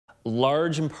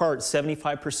large in part,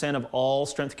 75% of all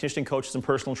strength and conditioning coaches and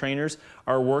personal trainers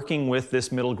are working with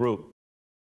this middle group.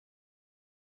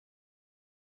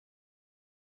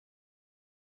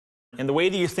 And the way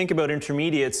that you think about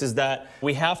intermediates is that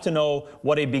we have to know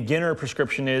what a beginner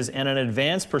prescription is and an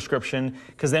advanced prescription,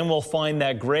 because then we'll find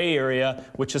that gray area,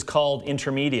 which is called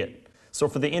intermediate. So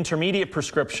for the intermediate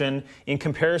prescription, in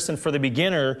comparison for the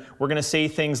beginner, we're going to say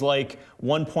things like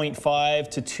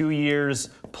 1.5 to 2 years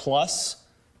plus,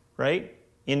 right,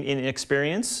 in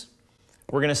experience.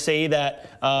 We're going to say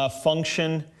that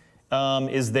function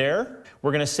is there.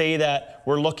 We're going to say that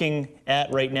we're looking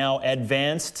at, right now,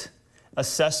 advanced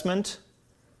assessment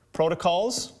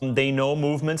protocols. They know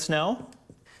movements now,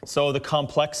 so the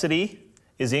complexity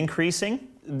is increasing.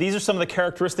 These are some of the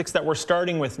characteristics that we're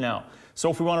starting with now. So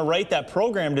if we want to write that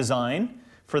program design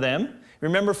for them,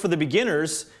 remember for the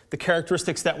beginners, the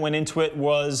characteristics that went into it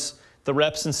was the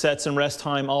reps and sets and rest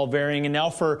time all varying. And now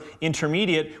for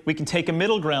intermediate, we can take a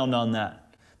middle ground on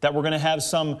that, that we're going to have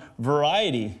some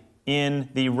variety in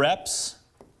the reps,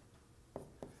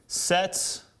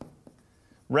 sets,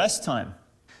 rest time.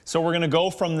 So we're going to go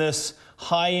from this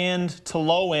high end to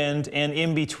low end and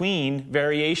in between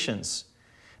variations,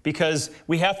 because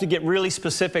we have to get really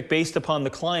specific based upon the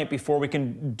client before we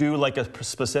can do like a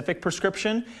specific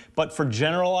prescription. But for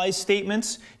generalized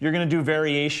statements, you're going to do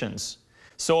variations.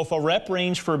 So if a rep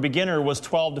range for a beginner was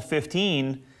 12 to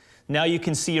 15, now you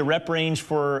can see a rep range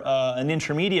for an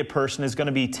intermediate person is going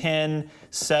to be 10,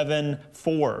 7,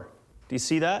 4. Do you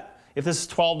see that? If this is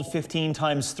 12 to 15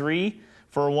 times 3,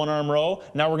 for a one-arm row.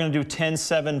 Now we're going to do 10,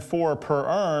 7, 4 per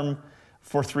arm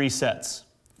for 3 sets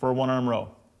for a one-arm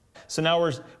row. So now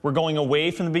we're going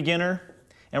away from the beginner,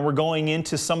 and we're going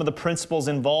into some of the principles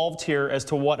involved here as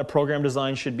to what a program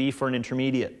design should be for an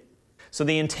intermediate. So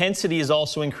the intensity is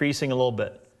also increasing a little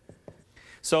bit.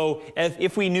 So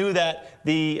if we knew that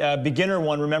the beginner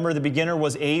one, remember the beginner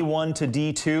was A1 to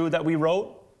D2 that we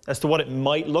wrote as to what it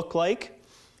might look like,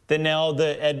 then now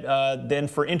then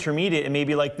for intermediate it may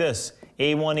be like this.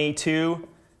 A1, A2,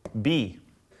 B.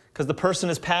 Because the person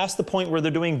is past the point where they're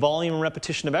doing volume and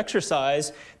repetition of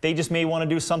exercise, they just may want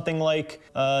to do something like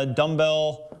a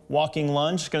dumbbell walking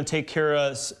lunge. It's going to take care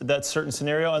of that certain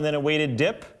scenario, and then a weighted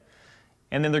dip.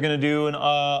 And then they're going to do an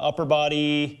upper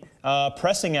body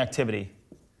pressing activity,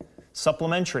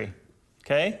 supplementary,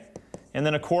 okay? And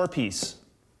then a core piece.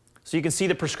 So you can see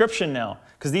the prescription now,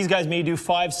 because these guys may do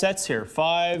 5 sets here.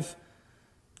 5,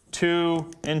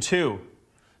 2, and 2.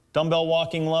 Dumbbell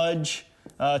walking lunge,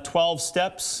 12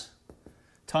 steps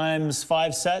times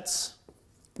 5 sets.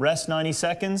 Rest 90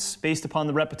 seconds based upon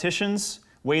the repetitions.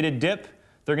 Weighted dip,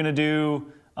 they're going to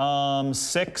do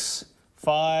 6,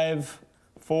 5,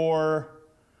 4,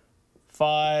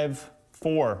 5,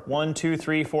 4. 1, 2,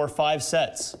 3, 4, 5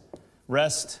 sets.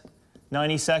 Rest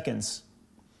 90 seconds.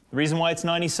 The reason why it's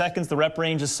 90 seconds, the rep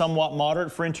range is somewhat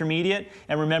moderate for intermediate.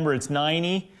 And remember, it's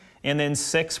 90 and then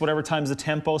 6, whatever times the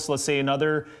tempo. So let's say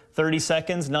another 30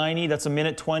 seconds, 90, that's a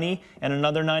minute 20. And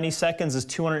another 90 seconds is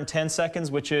 210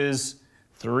 seconds, which is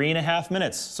 3.5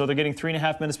 minutes. So they're getting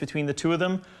 3.5 minutes between the two of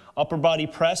them. Upper body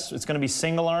press, it's going to be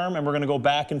single arm, and we're going to go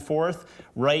back and forth.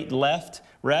 Right, left,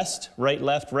 rest, right,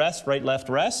 left, rest, right, left,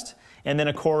 rest. And then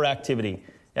a core activity,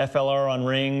 FLR on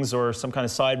rings or some kind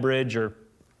of side bridge or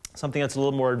something that's a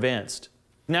little more advanced.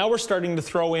 Now we're starting to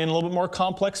throw in a little bit more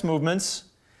complex movements.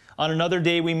 On another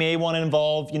day, we may want to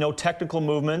involve, technical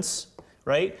movements,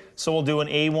 right? So we'll do an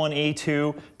A1,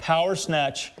 A2 power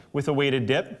snatch with a weighted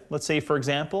dip, let's say, for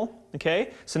example,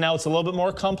 okay? So now it's a little bit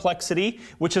more complexity,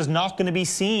 which is not going to be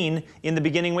seen in the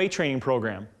beginning weight training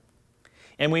program.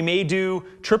 And we may do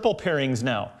triple pairings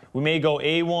now. We may go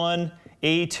A1,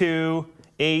 A2,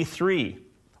 A3,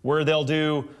 where they'll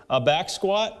do a back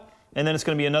squat, and then it's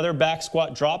going to be another back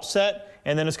squat drop set,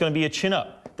 and then it's going to be a chin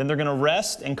up. Then they're going to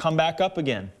rest and come back up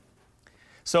again.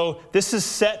 So this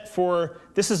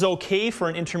is okay for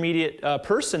an intermediate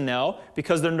person now,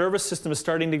 because their nervous system is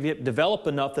starting to develop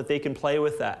enough that they can play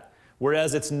with that,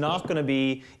 whereas it's not going to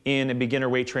be in a beginner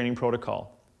weight training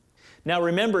protocol. Now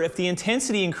remember, if the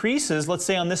intensity increases, let's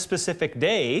say on this specific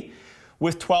day,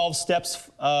 with 12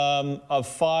 steps of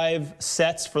 5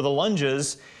 sets for the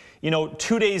lunges,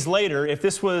 2 days later, if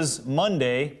this was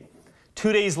Monday,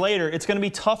 2 days later, it's going to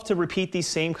be tough to repeat these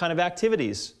same kind of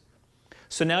activities.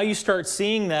 So now you start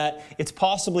seeing that it's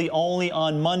possibly only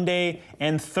on Monday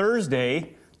and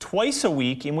Thursday, twice a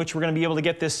week, in which we're going to be able to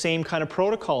get this same kind of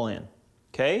protocol in,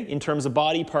 okay, in terms of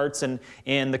body parts and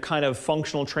the kind of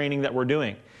functional training that we're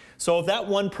doing. So if that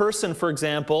one person, for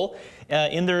example,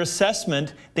 in their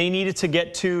assessment, they needed to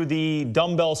get to the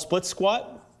dumbbell split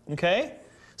squat, okay,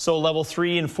 so level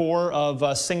 3 and 4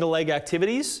 of single leg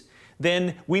activities,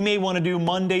 then we may want to do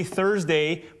Monday,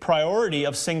 Thursday priority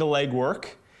of single leg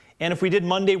work. And if we did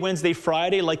Monday, Wednesday,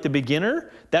 Friday like the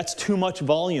beginner, that's too much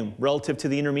volume relative to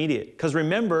the intermediate. Because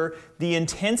remember, the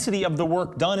intensity of the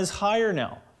work done is higher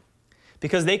now.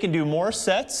 Because they can do more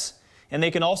sets, and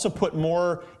they can also put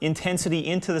more intensity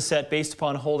into the set based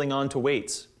upon holding on to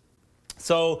weights.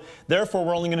 So therefore,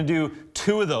 we're only going to do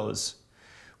 2 of those.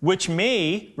 Which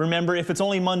may, remember, if it's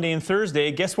only Monday and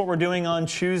Thursday, guess what we're doing on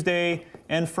Tuesday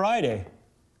and Friday?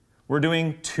 We're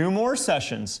doing 2 more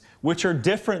sessions, which are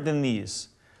different than these.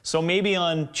 So maybe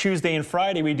on Tuesday and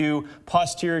Friday, we do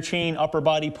posterior chain, upper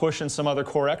body push, and some other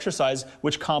core exercise,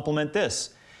 which complement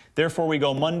this. Therefore, we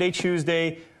go Monday,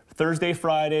 Tuesday, Thursday,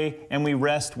 Friday, and we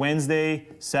rest Wednesday,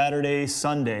 Saturday,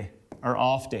 Sunday, our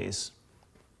off days.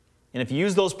 And if you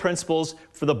use those principles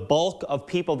for the bulk of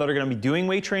people that are going to be doing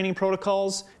weight training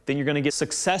protocols, then you're going to get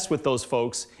success with those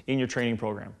folks in your training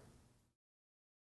program.